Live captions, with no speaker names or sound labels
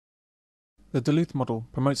The Duluth model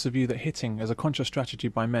promotes the view that hitting is a conscious strategy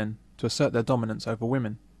by men to assert their dominance over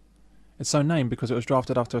women. It's so named because it was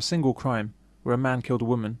drafted after a single crime where a man killed a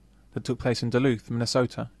woman that took place in Duluth,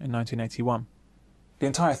 Minnesota in 1981. The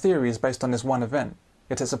entire theory is based on this one event,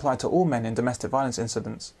 yet it's applied to all men in domestic violence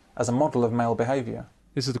incidents as a model of male behaviour.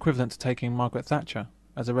 This is equivalent to taking Margaret Thatcher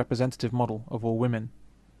as a representative model of all women.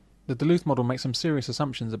 The Duluth model makes some serious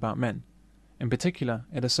assumptions about men. In particular,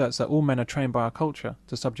 it asserts that all men are trained by our culture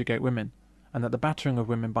to subjugate women, and that the battering of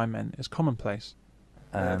women by men is commonplace.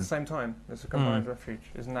 At the same time, there's a combined refuge.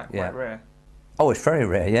 Isn't that quite rare? Oh, it's very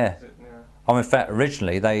rare, yeah. Yeah. Oh, in fact,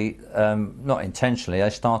 originally they, not intentionally, they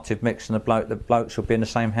started mixing the blokes would be in the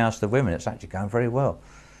same house as the women. It's actually going very well.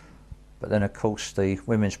 But then, of course, the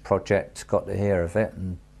Women's Project got to hear of it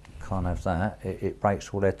and can't have that. It breaks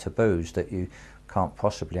all their taboos that you can't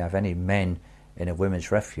possibly have any men in a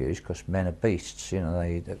women's refuge because men are beasts. You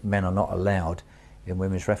know, men are not allowed in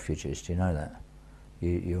women's refuges. Do you know that?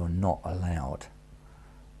 You are not allowed.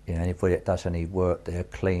 You know, anybody that does any work there,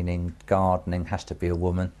 cleaning, gardening, has to be a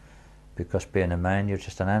woman, because being a man, you're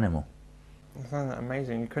just an animal. I find that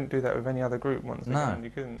amazing. You couldn't do that with any other group once again. You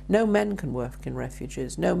couldn't. No men can work in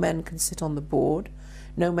refuges. No men can sit on the board.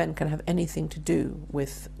 No men can have anything to do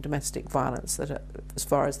with domestic violence, as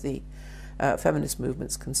far as the feminist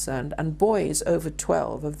movement's concerned. And boys over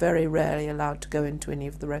 12 are very rarely allowed to go into any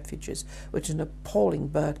of the refuges, which is an appalling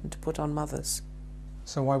burden to put on mothers.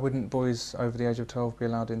 So why wouldn't boys over the age of 12 be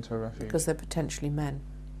allowed into a refuge? Because they're potentially men.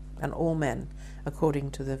 And all men,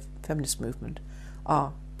 according to the feminist movement,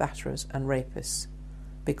 are batterers and rapists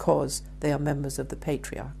because they are members of the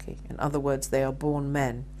patriarchy. In other words, they are born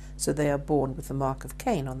men, so they are born with the mark of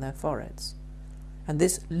Cain on their foreheads. And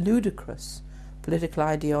this ludicrous political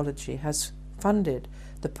ideology has funded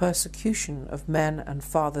the persecution of men and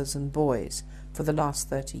fathers and boys for the last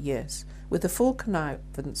 30 years, with the full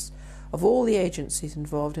connivance of all the agencies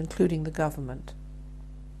involved, including the government.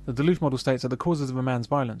 The Duluth model states that the causes of a man's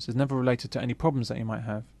violence is never related to any problems that he might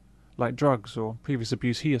have, like drugs or previous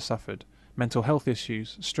abuse he has suffered, mental health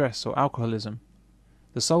issues, stress or alcoholism.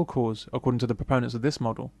 The sole cause, according to the proponents of this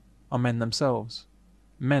model, are men themselves.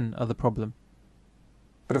 Men are the problem.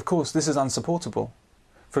 But of course this is unsupportable.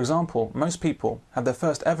 For example, most people have their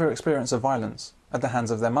first ever experience of violence at the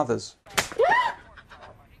hands of their mothers.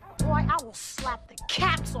 Boy, I will slap the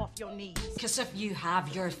caps off your knees. Because if you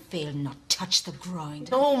have your fill, not touch the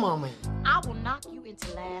ground. No, Mommy. I will knock you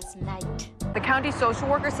into last night. The county social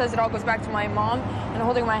worker says it all goes back to my mom and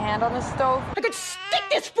holding my hand on the stove. I could stick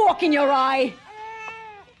this fork in your eye.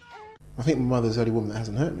 I think my mother's the only woman that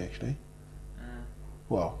hasn't hurt me, actually.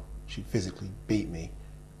 Well, she physically beat me,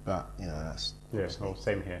 but, you know, that's... Yeah, well,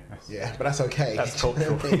 same here. Yeah, but that's okay. That's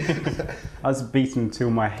cultural. I was beaten until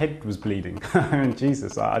my head was bleeding. I mean,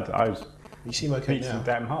 Jesus, I was you seem okay beaten now.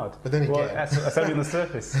 damn hard. But then again... Well, that's only on the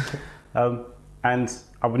surface. And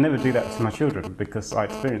I would never do that to my children because I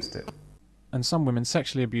experienced it. And some women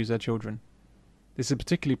sexually abuse their children. This is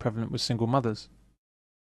particularly prevalent with single mothers.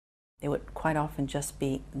 It would quite often just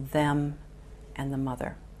be them and the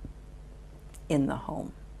mother in the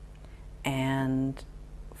home. And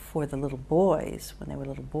for the little boys, when they were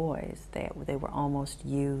little boys, they were almost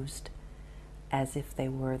used as if they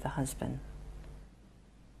were the husband.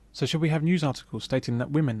 So should we have news articles stating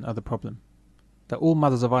that women are the problem? That all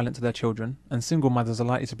mothers are violent to their children, and single mothers are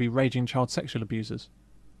likely to be raging child sexual abusers?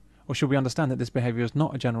 Or should we understand that this behaviour is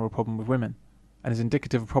not a general problem with women, and is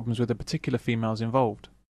indicative of problems with the particular females involved?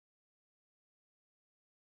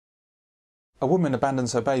 A woman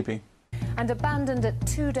abandons her baby. And abandoned at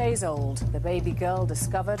 2 days old, the baby girl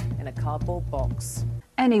discovered in a cardboard box.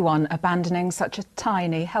 Anyone abandoning such a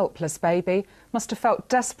tiny, helpless baby must have felt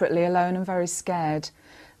desperately alone and very scared.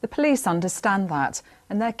 The police understand that,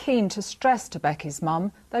 and they're keen to stress to Becky's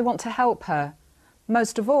mum they want to help her.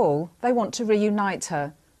 Most of all, they want to reunite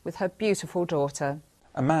her with her beautiful daughter.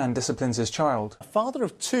 A man disciplines his child. A father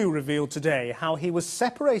of two revealed today how he was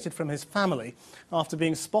separated from his family after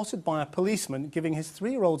being spotted by a policeman giving his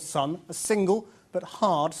 3-year-old son a single but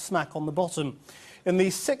hard smack on the bottom. In the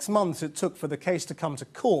 6 months it took for the case to come to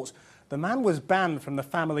court, the man was banned from the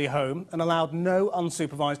family home and allowed no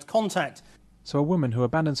unsupervised contact. So a woman who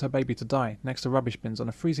abandons her baby to die next to rubbish bins on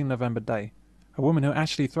a freezing November day, a woman who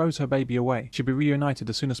actually throws her baby away, should be reunited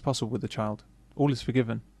as soon as possible with the child. All is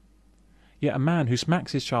forgiven. Yet a man who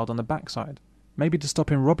smacks his child on the backside, maybe to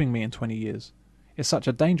stop him robbing me in 20 years, is such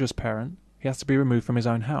a dangerous parent, he has to be removed from his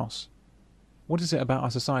own house. What is it about our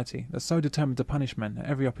society that's so determined to punish men at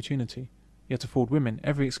every opportunity, yet afford women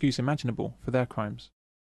every excuse imaginable for their crimes?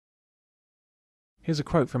 Here's a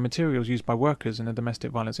quote from materials used by workers in the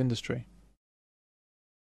domestic violence industry.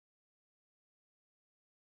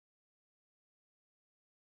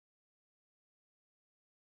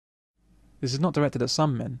 This is not directed at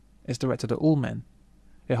some men, it's directed at all men.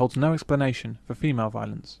 It holds no explanation for female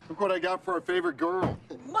violence. Look what I got for our favorite girl.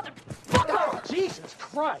 Motherfucker! Oh, Jesus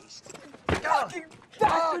Christ! Fucking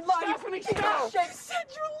bastard! Stephanie, stop! You said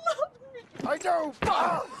you love me! I do!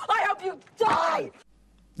 I hope you die!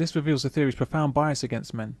 This reveals the theory's profound bias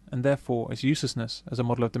against men, and therefore its uselessness as a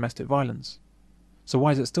model of domestic violence. So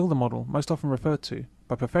why is it still the model most often referred to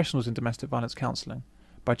by professionals in domestic violence counselling,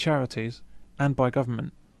 by charities, and by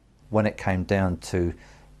government? When it came down to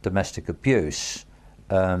domestic abuse,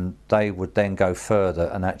 they would then go further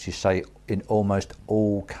and actually say in almost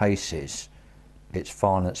all cases it's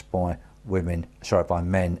violence by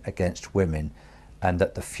men against women, and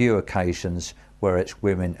that the few occasions where it's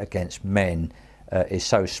women against men is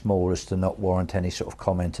so small as to not warrant any sort of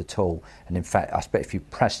comment at all. And in fact, I expect if you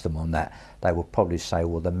press them on that, they would probably say,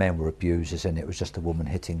 well, the men were abusers and it was just a woman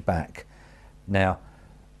hitting back. Now,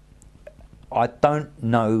 I don't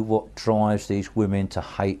know what drives these women to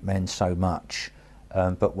hate men so much,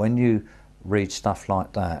 but when you read stuff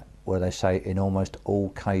like that, where they say in almost all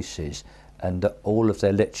cases, and that all of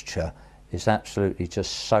their literature is absolutely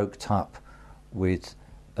just soaked up with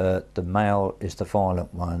the male is the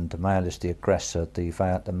violent one, the male is the aggressor,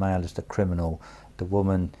 the male is the criminal, the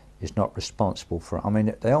woman is not responsible for it. I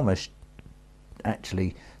mean, they almost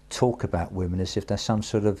actually talk about women as if they're some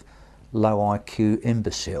sort of low IQ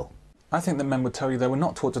imbecile. I think that men would tell you they were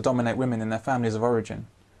not taught to dominate women in their families of origin.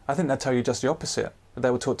 I think they'd tell you just the opposite, that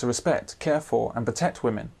they were taught to respect, care for and protect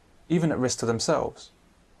women, even at risk to themselves.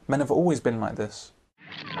 Men have always been like this.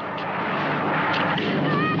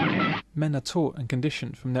 Men are taught and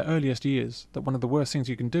conditioned from their earliest years that one of the worst things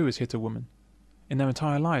you can do is hit a woman. In their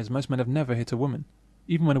entire lives, most men have never hit a woman,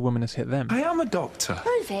 even when a woman has hit them. I am a doctor.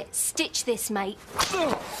 Prove it. Stitch this, mate.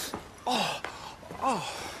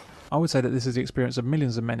 I would say that this is the experience of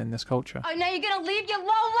millions of men in this culture. Oh, now you're gonna leave, you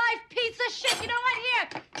low-life piece of shit! You know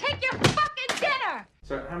what? Here, take your fucking dinner!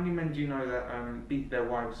 So how many men do you know that beat their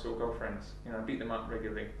wives or girlfriends? You know, beat them up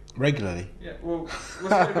regularly? Regularly? Yeah, well,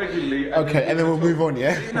 let's say regularly. Okay, and then we'll move on,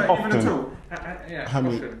 yeah? No, even at all. Yeah, how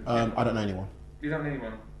many? often. I don't know anyone. You don't know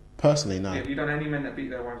anyone? Personally, no. Yeah, you don't know any men that beat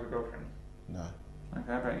their wives or girlfriends? No. Okay,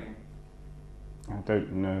 how about you? I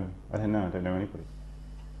don't know. I don't know anybody.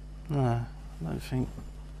 No, I don't think.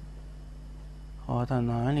 Oh, I don't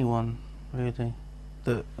know anyone really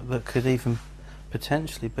that could even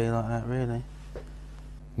potentially be like that. Really.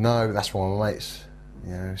 No, that's why my mates,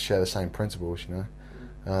 share the same principles.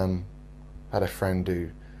 I had a friend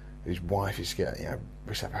whose wife used to get,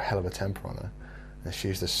 used to have a hell of a temper on her, and she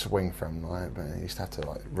used to swing from night, but he used to have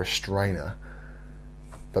to restrain her.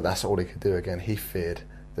 But that's all he could do. Again, he feared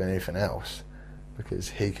than anything else, because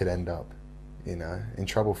he could end up, in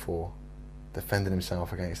trouble for defending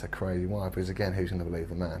himself against a crazy wife. Because again, who's going to believe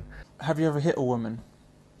the man? Have you ever hit a woman?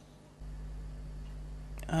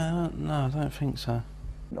 No, I don't think so.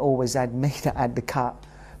 Always had me that had the cut,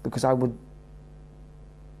 because I would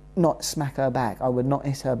not smack her back. I would not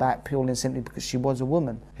hit her back purely and simply because she was a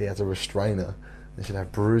woman. He had to restrain her, and she'd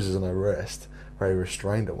have bruises on her wrist where he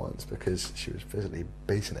restrained her once because she was physically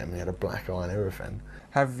beating him and he had a black eye and everything.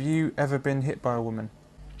 Have you ever been hit by a woman?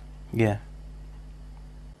 Yeah.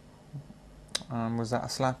 Was that a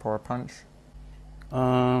slap or a punch?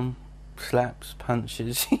 Slaps,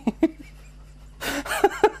 punches.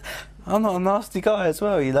 I'm not a nasty guy as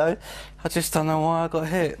well, I just don't know why I got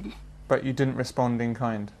hit. But you didn't respond in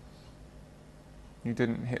kind? You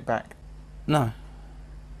didn't hit back? No.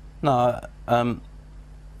 No,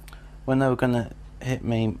 when they were going to hit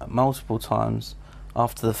me multiple times,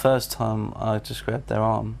 after the first time I just grabbed their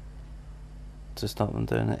arm to stop them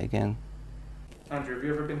doing it again. Andrew, have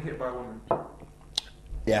you ever been hit by a woman?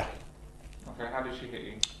 Yeah. Okay, how did she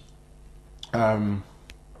hit you?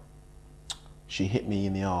 She hit me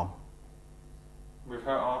in the arm. With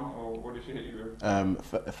her arm, or what did she hit you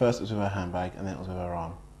with? First it was with her handbag, and then it was with her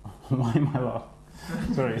arm. Why am I laughing?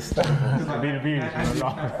 Sorry, I've been abused and I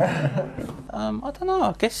laugh. I don't know,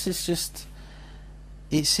 I guess it's just...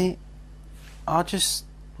 I just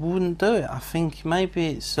wouldn't do it. I think maybe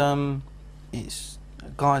it's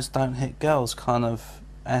guys don't hit girls kind of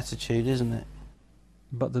attitude, isn't it?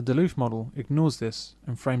 But the Duluth model ignores this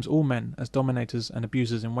and frames all men as dominators and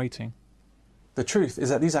abusers in waiting. The truth is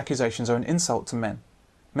that these accusations are an insult to men.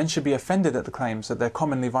 Men should be offended at the claims that they're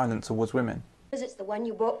commonly violent towards women. Because it's the one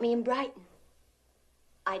you bought me in Brighton.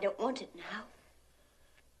 I don't want it now.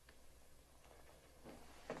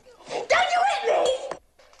 Don't you hit me!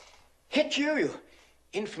 Hit you, you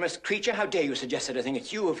infamous creature? How dare you suggest such a thing?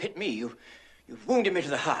 It's you who've hit me. You've wounded me to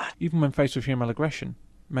the heart. Even when faced with female aggression,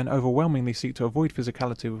 men overwhelmingly seek to avoid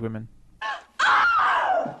physicality with women.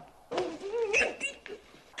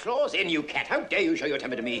 Claws in, you cat. How dare you show your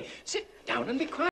temper to me? Sit down and be quiet.